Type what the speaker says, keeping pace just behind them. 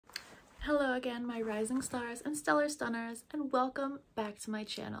Hello again, my rising stars and stellar stunners, and welcome back to my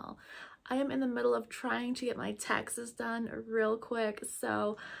channel. I am in the middle of trying to get my taxes done real quick,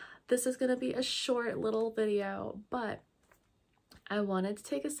 so this is going to be a short little video, but I wanted to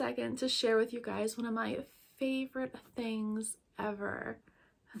take a second to share with you guys one of my favorite things ever,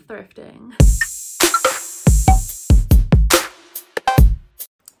 thrifting.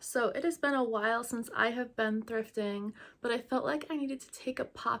 So it has been a while since I have been thrifting, but I felt like I needed to take a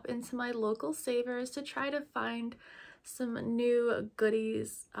pop into my local Savers to try to find some new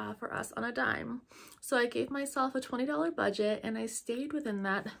goodies for us on a dime. So I gave myself a $20 budget and I stayed within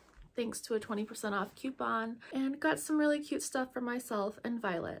that thanks to a 20% off coupon and got some really cute stuff for myself and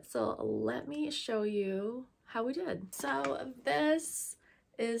Violet. So let me show you how we did. So this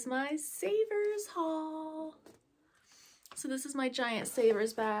is my Savers haul. So this is my giant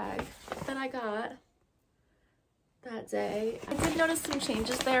Savers bag that I got that day. I did notice some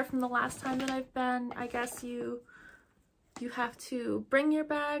changes there from the last time that I've been. I guess you have to bring your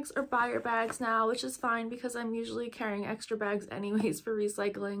bags or buy your bags now, which is fine because I'm usually carrying extra bags anyways for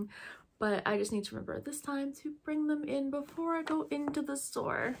recycling. But I just need to remember this time to bring them in before I go into the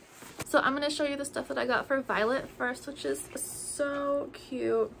store. So I'm going to show you the stuff that I got for Violet first, which is so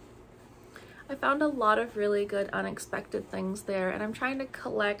cute. I found a lot of really good unexpected things there, and I'm trying to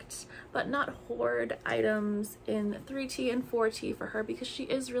collect but not hoard items in 3T and 4T for her because she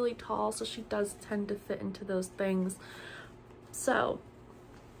is really tall, so she does tend to fit into those things. So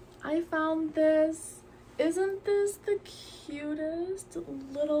I found this. Isn't this the cutest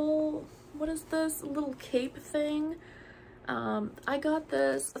little, what is this, little cape thing? I got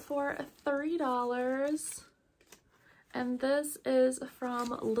this for $3. And this is from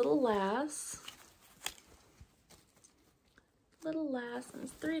Little Lass. Little Lass, and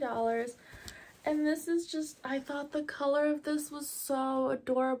it's $3. And this is just, I thought the color of this was so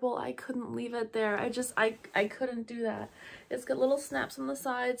adorable. I couldn't leave it there. I couldn't do that. It's got little snaps on the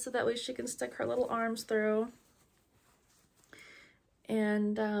side so that way she can stick her little arms through.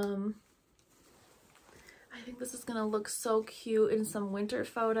 And I think this is gonna look so cute in some winter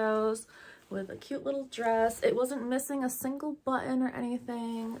photos with a cute little dress. It wasn't missing a single button or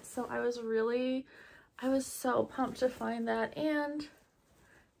anything, so I was so pumped to find that. And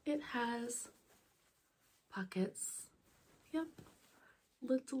it has pockets. Yep,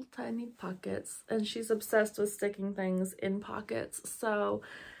 little tiny pockets, and she's obsessed with sticking things in pockets, so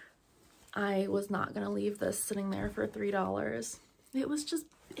I was not gonna leave this sitting there for $3. It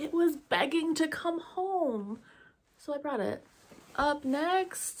was begging to come home, so I brought it. Up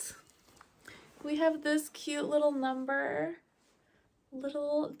next, we have this cute little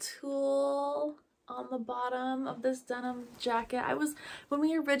little tulle on the bottom of this denim jacket. When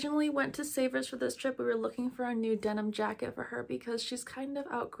we originally went to Savers for this trip, we were looking for a new denim jacket for her because she's kind of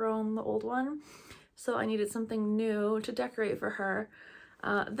outgrown the old one. So I needed something new to decorate for her.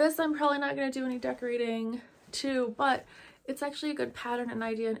 This I'm probably not going to do any decorating to, but it's actually a good pattern and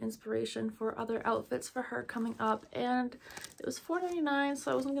idea and inspiration for other outfits for her coming up. And it was $4.99,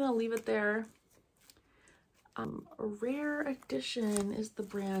 so I wasn't going to leave it there. Rare Edition is the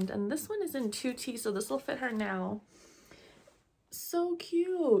brand, and this one is in 2T, so this will fit her now. So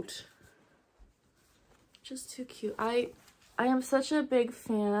cute. Just too cute. I am such a big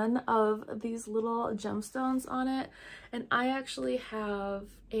fan of these little gemstones on it, and I actually have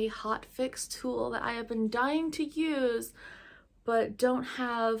a hot fix tool that I have been dying to use but don't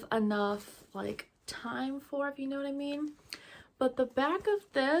have enough time for, if you know what I mean. But the back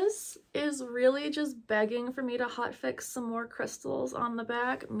of this is really just begging for me to hotfix some more crystals on the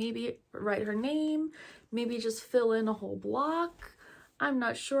back. Maybe write her name, maybe just fill in a whole block. I'm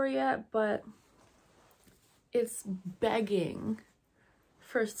not sure yet, but it's begging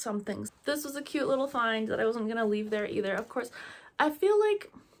for something. This was a cute little find that I wasn't gonna leave there either. Of course, I feel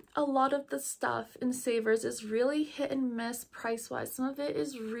like a lot of the stuff in Savers is really hit and miss price-wise. Some of it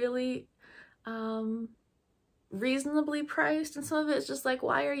is really reasonably priced, and some of it is just like,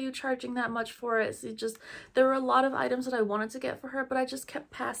 why are you charging that much for it? So there were a lot of items that I wanted to get for her, but I just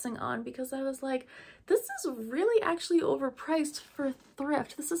kept passing on because I was like, this is really actually overpriced for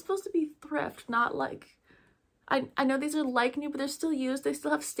thrift. This is supposed to be thrift, not like, I know these are like new, but they're still used. They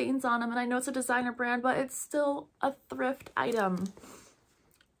still have stains on them, and I know it's a designer brand, but it's still a thrift item.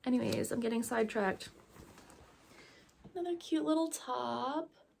 Anyways, I'm getting sidetracked. Another cute little top.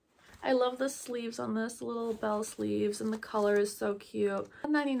 I love the sleeves on this, little bell sleeves, and the color is so cute.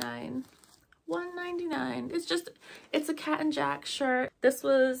 $1.99. $1.99. It's a Cat and Jack shirt. This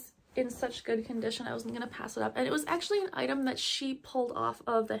was in such good condition, I wasn't gonna pass it up. And it was actually an item that she pulled off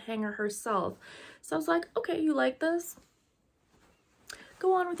of the hanger herself. So I was like, okay, you like this?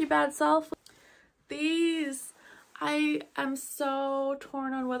 Go on with your bad self. these. I am so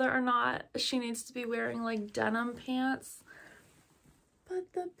torn on whether or not she needs to be wearing like denim pants,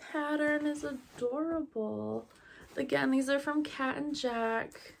 but the pattern is adorable. Again, these are from Cat and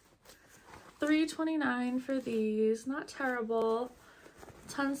Jack. $3.29 for these, not terrible.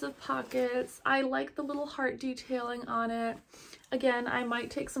 Tons of pockets. I like the little heart detailing on it. Again, I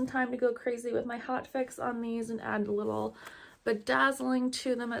might take some time to go crazy with my hot fix on these and add a little bedazzling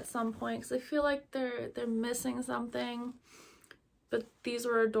to them at some point, because I feel like they're missing something. But these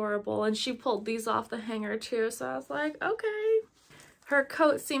were adorable, and she pulled these off the hanger too, so I was like, okay. Her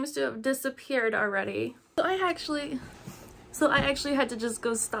coat seems to have disappeared already. So I actually had to just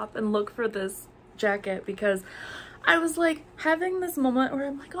go stop and look for this jacket, because I was like having this moment where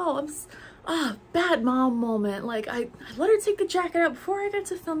I'm like, oh, bad mom moment. Like I let her take the jacket out before I got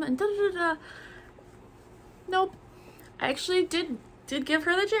to film it and da da da da. Nope. I actually did give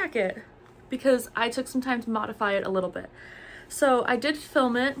her the jacket because I took some time to modify it a little bit. So I did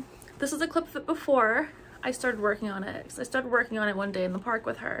film it. This is a clip of it before I started working on it, because I started working on it one day in the park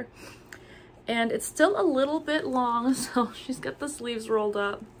with her. And it's still a little bit long, so she's got the sleeves rolled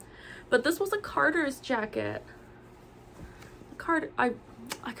up. But this was a Carter's jacket. I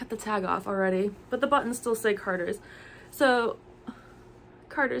cut the tag off already, but the buttons still say Carter's. So,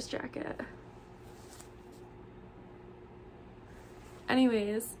 Carter's jacket.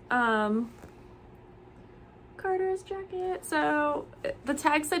 Anyways, Carter's jacket. So, the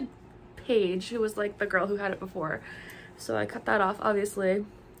tag said Paige, who was like the girl who had it before. So I cut that off, obviously.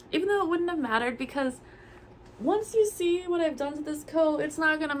 Even though it wouldn't have mattered, because once you see what I've done to this coat, it's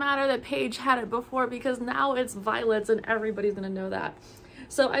not gonna matter that Paige had it before, because now it's violets and everybody's gonna know that.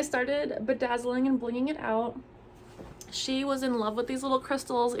 So I started bedazzling and blinging it out. She was in love with these little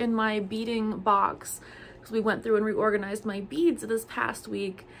crystals in my beading box, because we went through and reorganized my beads this past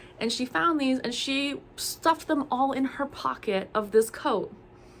week, and she found these and she stuffed them all in her pocket of this coat.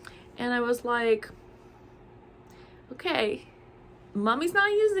 And I was like, okay, Mommy's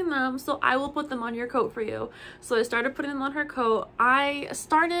not using them, so I will put them on your coat for you. So I started putting them on her coat. I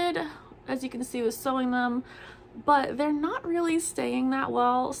started, as you can see, with sewing them, but they're not really staying that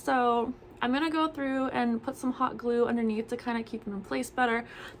well. So I'm gonna go through and put some hot glue underneath to kind of keep them in place better,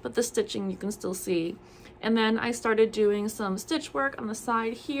 but the stitching you can still see. And then I started doing some stitch work on the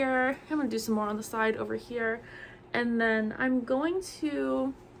side here. I'm gonna do some more on the side over here. And then I'm going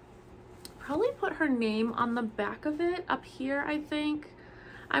to probably put her name on the back of it up here, I think.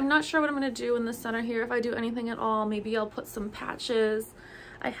 I'm not sure what I'm going to do in the center here, if I do anything at all. Maybe I'll put some patches.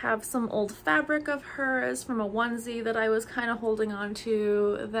 I have some old fabric of hers from a onesie that I was kind of holding on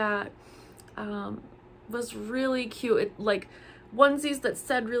to that was really cute. Like onesies that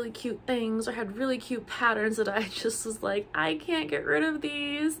said really cute things or had really cute patterns that I just was like, I can't get rid of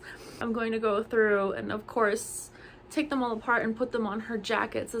these. I'm going to go through and of course take them all apart and put them on her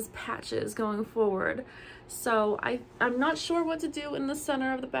jackets as patches going forward. So I'm not sure what to do in the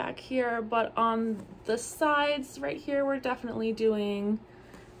center of the back here, but on the sides right here, we're definitely doing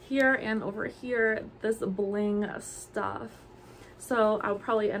here and over here this bling stuff. So I'll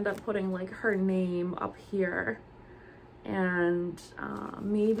probably end up putting like her name up here, and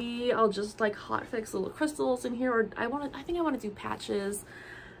maybe I'll just like hot fix little crystals in here, or I think I want to do patches.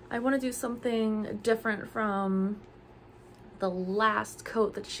 I want to do something different from the last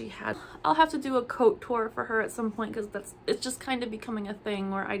coat that she had. I'll have to do a coat tour for her at some point, because it's just kind of becoming a thing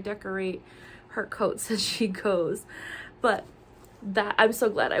where I decorate her coats as she goes. But that, I'm so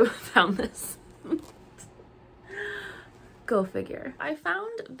glad I found this. Go figure. I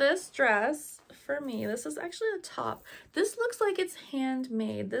found this dress for me. This is actually a top. This looks like it's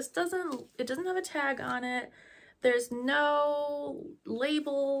handmade. It doesn't have a tag on it. There's no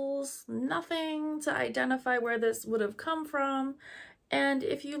labels, nothing to identify where this would have come from. And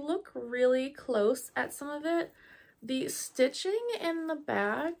if you look really close at some of it, the stitching in the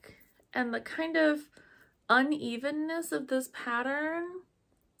back and the kind of unevenness of this pattern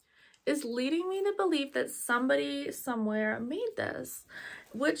is leading me to believe that somebody somewhere made this,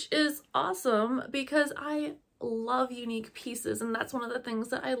 which is awesome because I love unique pieces, and that's one of the things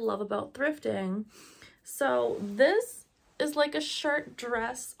that I love about thrifting. So this is like a shirt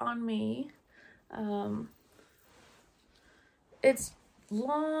dress on me. It's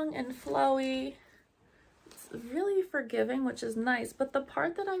long and flowy. It's really forgiving, which is nice. But the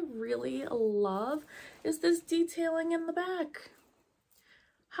part that I really love is this detailing in the back.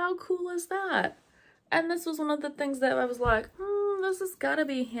 How cool is that? And this was one of the things that I was like, this has gotta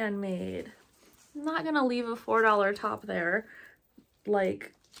be handmade. I'm not gonna leave a $4 top there.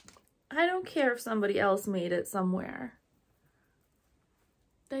 Like, I don't care if somebody else made it somewhere.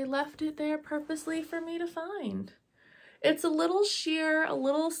 They left it there purposely for me to find. It's a little sheer, a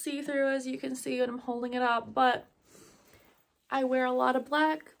little see-through as you can see when I'm holding it up, but I wear a lot of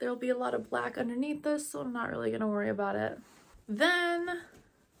black. There'll be a lot of black underneath this, so I'm not really gonna worry about it. Then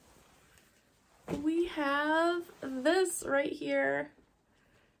we have this right here,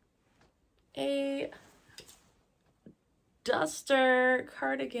 a duster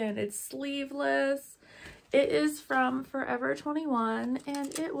cardigan. It's sleeveless. It is from Forever 21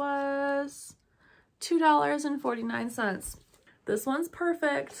 and it was $2.49. This one's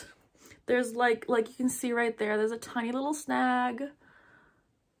perfect. There's like you can see right there, there's a tiny little snag.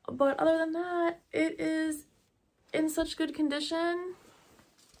 But other than that, it is in such good condition.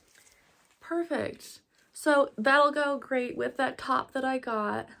 Perfect. So that'll go great with that top that I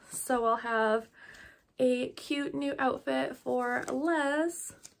got. So I'll have a cute new outfit for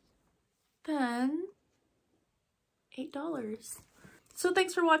less than $8. So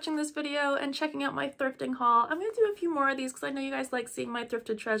thanks for watching this video and checking out my thrifting haul. I'm going to do a few more of these because I know you guys like seeing my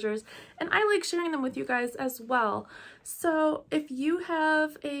thrifted treasures and I like sharing them with you guys as well. So if you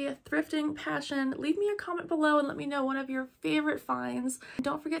have a thrifting passion, leave me a comment below and let me know one of your favorite finds.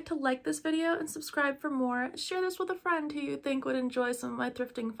 Don't forget to like this video and subscribe for more. Share this with a friend who you think would enjoy some of my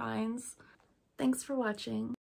thrifting finds. Thanks for watching.